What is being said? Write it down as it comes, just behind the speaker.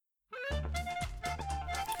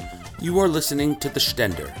You are listening to The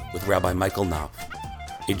Stender with Rabbi Michael Knopf,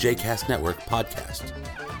 a JCast Network podcast.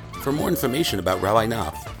 For more information about Rabbi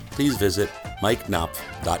Knopf, please visit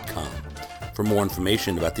mikeknopf.com. For more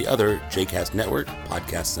information about the other JCast Network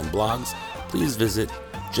podcasts and blogs, please visit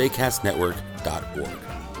jcastnetwork.org.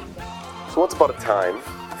 So once upon a time,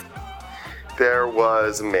 there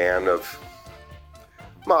was a man of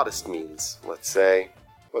modest means, let's say.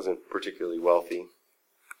 Wasn't particularly wealthy.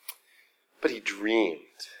 But he dreamed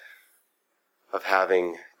of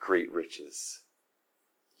having great riches.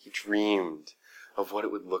 He dreamed of what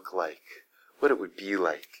it would look like, what it would be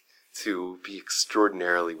like to be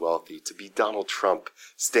extraordinarily wealthy, to be Donald Trump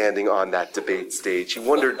standing on that debate stage. He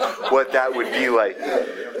wondered what that would be like.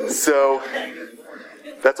 So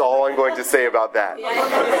that's all I'm going to say about that. I'm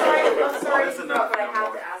sorry, but I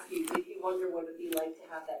have to ask you, did you wonder what it would be like to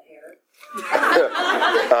have that hair?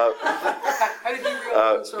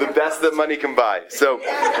 The best that money can buy. So,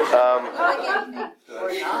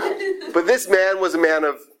 but this man was a man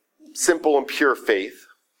of simple and pure faith.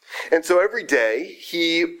 And so every day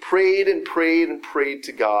he prayed and prayed and prayed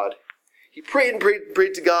to God. He prayed and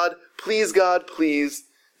prayed to God, God, please,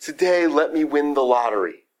 today let me win the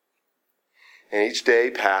lottery. And each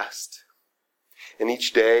day passed. And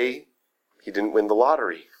each day he didn't win the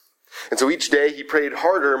lottery. And so each day he prayed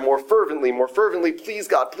harder, more fervently, please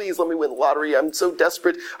God, please let me win the lottery. I'm so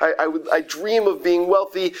desperate. I dream of being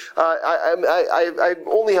wealthy. I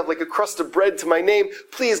only have like a crust of bread to my name.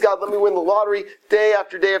 Please God, let me win the lottery. Day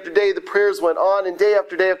after day after day, the prayers went on, and day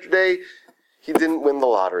after day after day, he didn't win the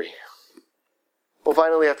lottery. Well,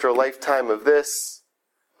 finally, after a lifetime of this,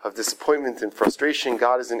 of disappointment and frustration,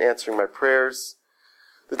 God isn't answering my prayers.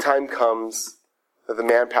 The time comes that the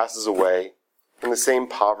man passes away in the same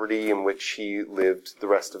poverty in which he lived the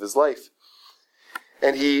rest of his life.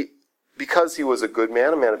 And he, because he was a good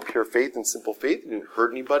man, a man of pure faith and simple faith, he didn't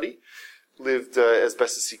hurt anybody, lived as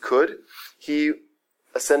best as he could, he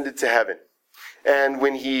ascended to heaven. And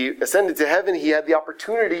when he ascended to heaven, he had the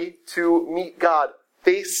opportunity to meet God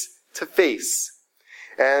face to face.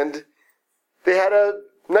 And they had a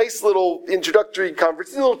nice little introductory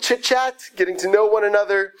conference, a little chit-chat, getting to know one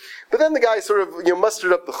another. But then the guy sort of,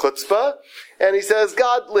 mustered up the chutzpah, and he says,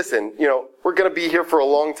 God, listen, we're going to be here for a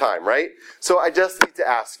long time, right? So I just need to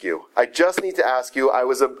ask you. I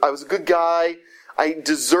was a good guy. I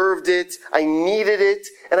deserved it. I needed it.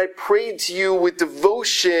 And I prayed to you with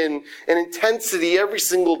devotion and intensity every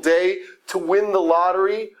single day to win the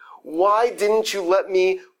lottery. Why didn't you let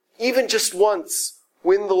me, even just once,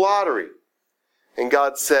 win the lottery? And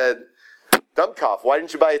God said, Dummkopf, why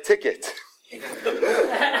didn't you buy a ticket?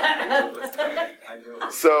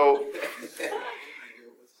 So,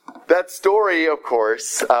 that story, of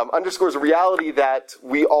course, underscores a reality that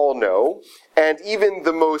we all know, and even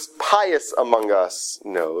the most pious among us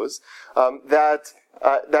knows, that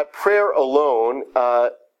prayer alone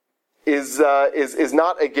is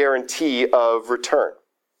not a guarantee of return.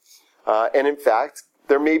 And in fact,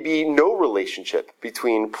 there may be no relationship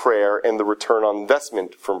between prayer and the return on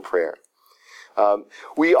investment from prayer.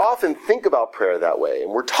 We often think about prayer that way,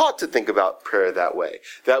 and we're taught to think about prayer that way,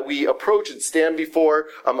 that we approach and stand before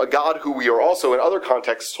a God who we are also in other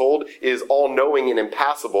contexts told is all-knowing and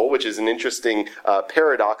impassible, which is an interesting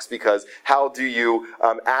paradox, because how do you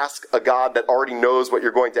ask a God that already knows what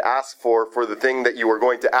you're going to ask for the thing that you are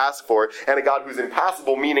going to ask for, and a God who's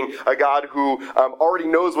impassible, meaning a God who already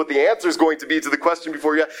knows what the answer is going to be to the question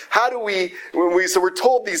before you. How do so we're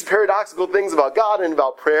told these paradoxical things about God and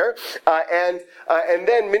about prayer, and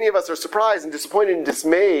then many of us are surprised and disappointed and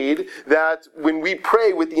dismayed that when we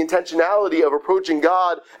pray with the intentionality of approaching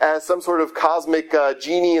God as some sort of cosmic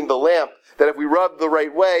genie in the lamp, that if we rub the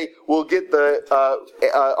right way, we'll get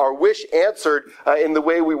our wish answered in the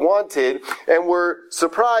way we wanted, and we're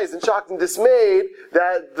surprised and shocked and dismayed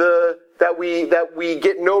that we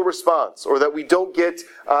get no response, or that we don't get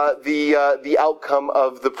the outcome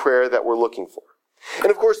of the prayer that we're looking for.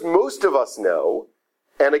 And of course, most of us know.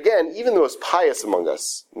 And again, even the most pious among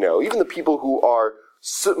us know, even the people who are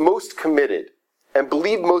most committed and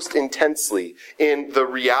believe most intensely in the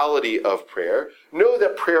reality of prayer, know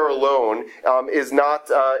that prayer alone is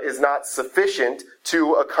not sufficient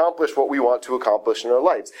to accomplish what we want to accomplish in our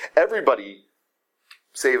lives. Everybody,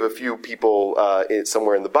 save a few people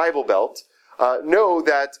somewhere in the Bible Belt, know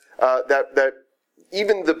that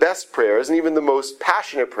even the best prayers and even the most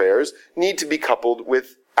passionate prayers need to be coupled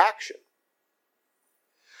with action.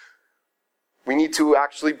 We need to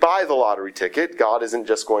actually buy the lottery ticket. God isn't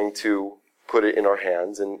just going to put it in our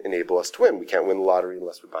hands and enable us to win. We can't win the lottery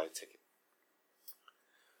unless we buy a ticket.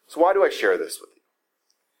 So why do I share this with you?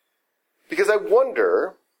 Because I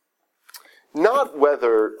wonder not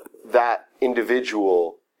whether that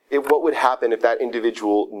individual, what would happen if that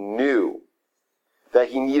individual knew that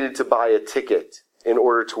he needed to buy a ticket in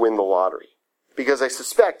order to win the lottery? Because I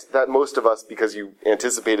suspect that most of us, because you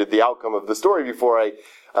anticipated the outcome of the story before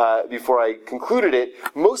I concluded it,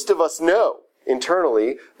 most of us know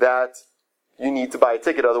internally that you need to buy a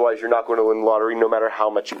ticket, otherwise you're not going to win the lottery no matter how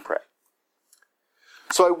much you pray.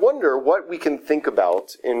 So I wonder what we can think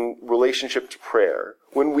about in relationship to prayer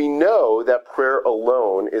when we know that prayer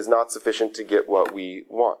alone is not sufficient to get what we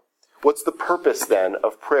want. What's the purpose then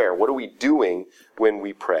of prayer? What are we doing when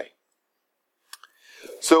we pray?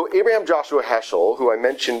 So Abraham Joshua Heschel, who I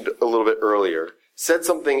mentioned a little bit earlier, said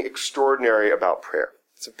something extraordinary about prayer.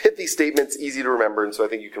 It's a pithy statement, it's easy to remember, and so I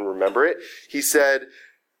think you can remember it. He said,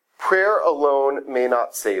 "Prayer alone may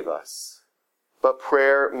not save us, but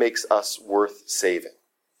prayer makes us worth saving."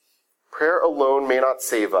 Prayer alone may not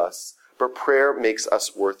save us, but prayer makes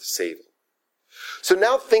us worth saving. So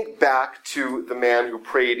now think back to the man who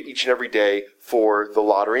prayed each and every day for the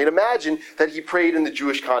lottery, and imagine that he prayed in the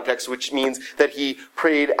Jewish context, which means that he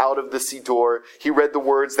prayed out of the Siddur. He read the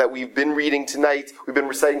words that we've been reading tonight, we've been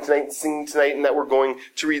reciting tonight, and singing tonight, and that we're going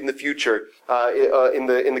to read in the future, in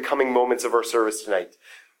the coming moments of our service tonight.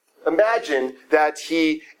 Imagine that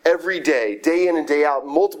he, every day, day in and day out,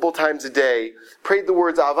 multiple times a day, prayed the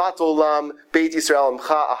words, Ahavat Olam, Beit Yisrael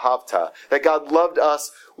Amcha Ahavta, that God loves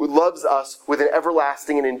us with an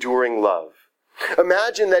everlasting and enduring love.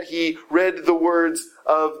 Imagine that he read the words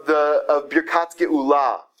of Birkat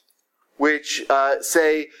Geula, which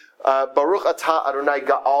say, Baruch Atah Adonai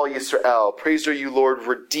Ga'al Yisrael, praised are you, Lord,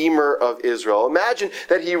 Redeemer of Israel. Imagine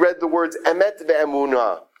that he read the words Emet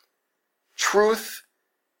ve'emunah, truth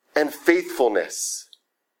and faithfulness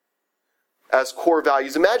as core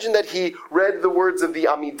values. Imagine that he read the words of the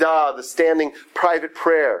Amidah, the standing private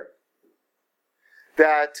prayer,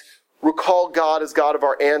 that recall God as God of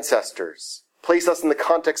our ancestors, place us in the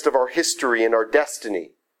context of our history and our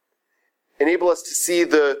destiny, enable us to see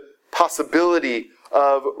the possibility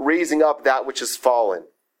of raising up that which has fallen,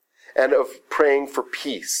 and of praying for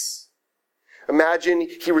peace. Imagine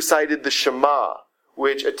he recited the Shema,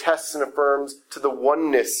 which attests and affirms to the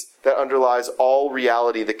oneness that underlies all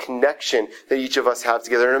reality, the connection that each of us have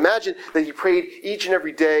together. And imagine that he prayed each and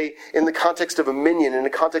every day in the context of a minyan, in the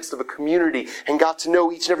context of a community, and got to know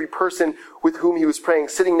each and every person with whom he was praying,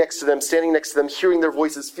 sitting next to them, standing next to them, hearing their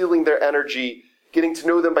voices, feeling their energy, getting to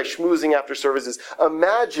know them by schmoozing after services.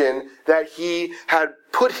 Imagine that he had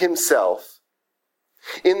put himself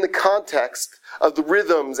in the context of the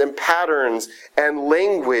rhythms and patterns and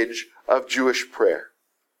language of Jewish prayer.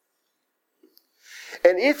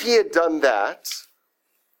 And if he had done that,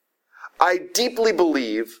 I deeply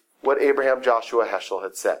believe what Abraham Joshua Heschel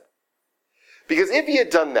had said. Because if he had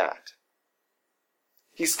done that,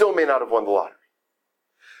 he still may not have won the lottery.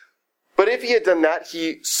 But if he had done that,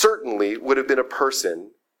 he certainly would have been a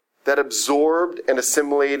person that absorbed and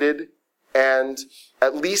assimilated and,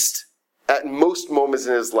 at least at most moments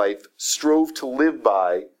in his life, strove to live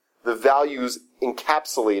by the values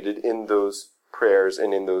encapsulated in those prayers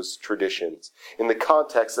and in those traditions, in the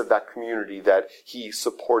context of that community that he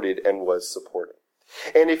supported and was supporting.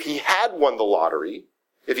 And if he had won the lottery,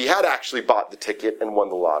 if he had actually bought the ticket and won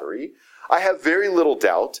the lottery, I have very little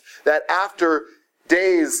doubt that after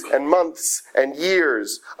days and months and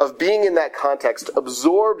years of being in that context,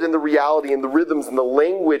 absorbed in the reality and the rhythms and the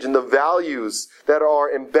language and the values that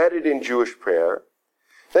are embedded in Jewish prayer,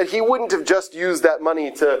 that he wouldn't have just used that money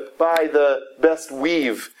to buy the best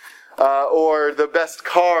weave, or the best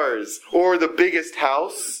cars, or the biggest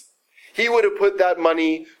house. He would have put that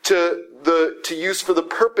money to use for the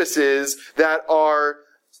purposes that are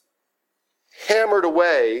hammered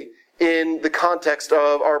away in the context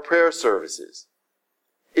of our prayer services.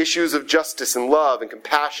 Issues of justice and love and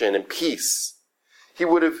compassion and peace. He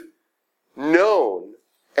would have known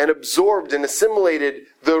and absorbed and assimilated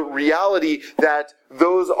the reality that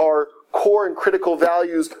those are core and critical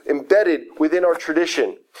values embedded within our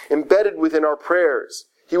tradition, embedded within our prayers.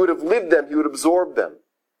 He would have lived them, he would absorb them.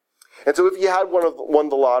 And so if he had won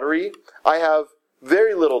the lottery, I have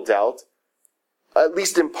very little doubt, at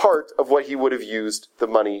least in part, of what he would have used the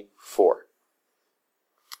money for.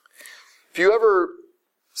 If you ever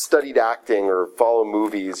studied acting or follow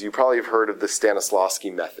movies, you probably have heard of the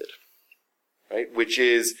Stanislavski method, right? Which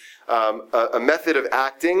is a method of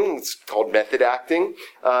acting, it's called method acting,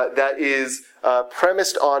 that is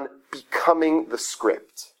premised on becoming the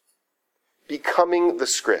script. Becoming the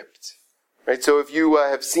script. Right, so if you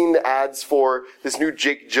have seen the ads for this new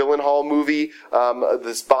Jake Gyllenhaal movie,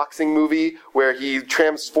 this boxing movie, where he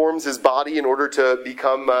transforms his body in order to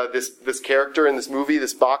become this character in this movie,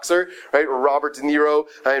 this boxer, right? Or Robert De Niro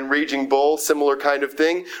in Raging Bull, similar kind of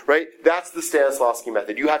thing, right? That's the Stanislavski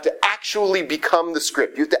method. You have to actually become the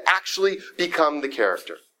script. You have to actually become the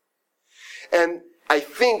character. And I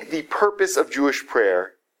think the purpose of Jewish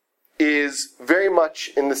prayer is very much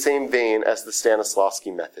in the same vein as the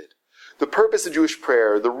Stanislavski method. The purpose of Jewish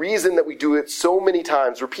prayer, the reason that we do it so many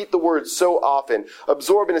times, repeat the words so often,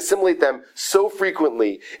 absorb and assimilate them so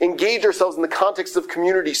frequently, engage ourselves in the context of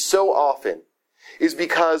community so often, is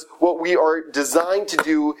because what we are designed to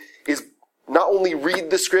do is not only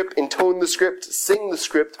read the script, intone the script, sing the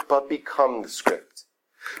script, but become the script.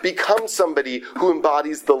 Become somebody who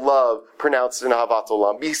embodies the love pronounced in Ahavat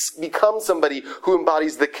Olam. Become somebody who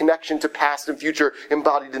embodies the connection to past and future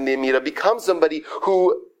embodied in the Amida. Become somebody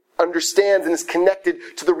who understands and is connected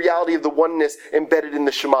to the reality of the oneness embedded in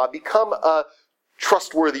the Shema. Become a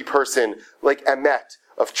trustworthy person like Emet,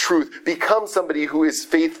 of truth. Become somebody who is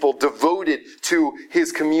faithful, devoted to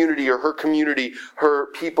his community or her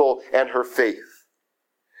people, and her faith.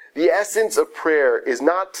 The essence of prayer is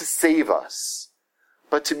not to save us,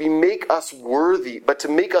 but to make us worthy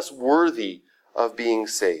of being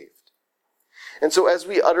saved. And so as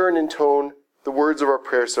we utter and intone the words of our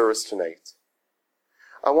prayer service tonight,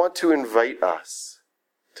 I want to invite us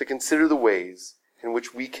to consider the ways in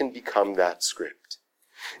which we can become that script,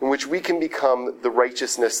 in which we can become the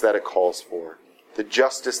righteousness that it calls for, the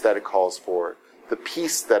justice that it calls for, the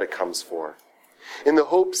peace that it comes for, in the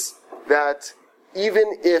hopes that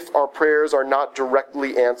even if our prayers are not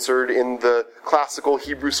directly answered in the classical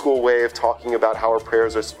Hebrew school way of talking about how our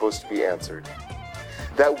prayers are supposed to be answered,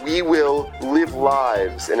 that we will live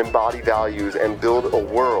lives and embody values and build a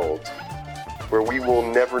world where we will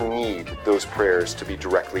never need those prayers to be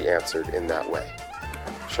directly answered in that way.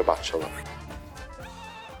 Shabbat Shalom.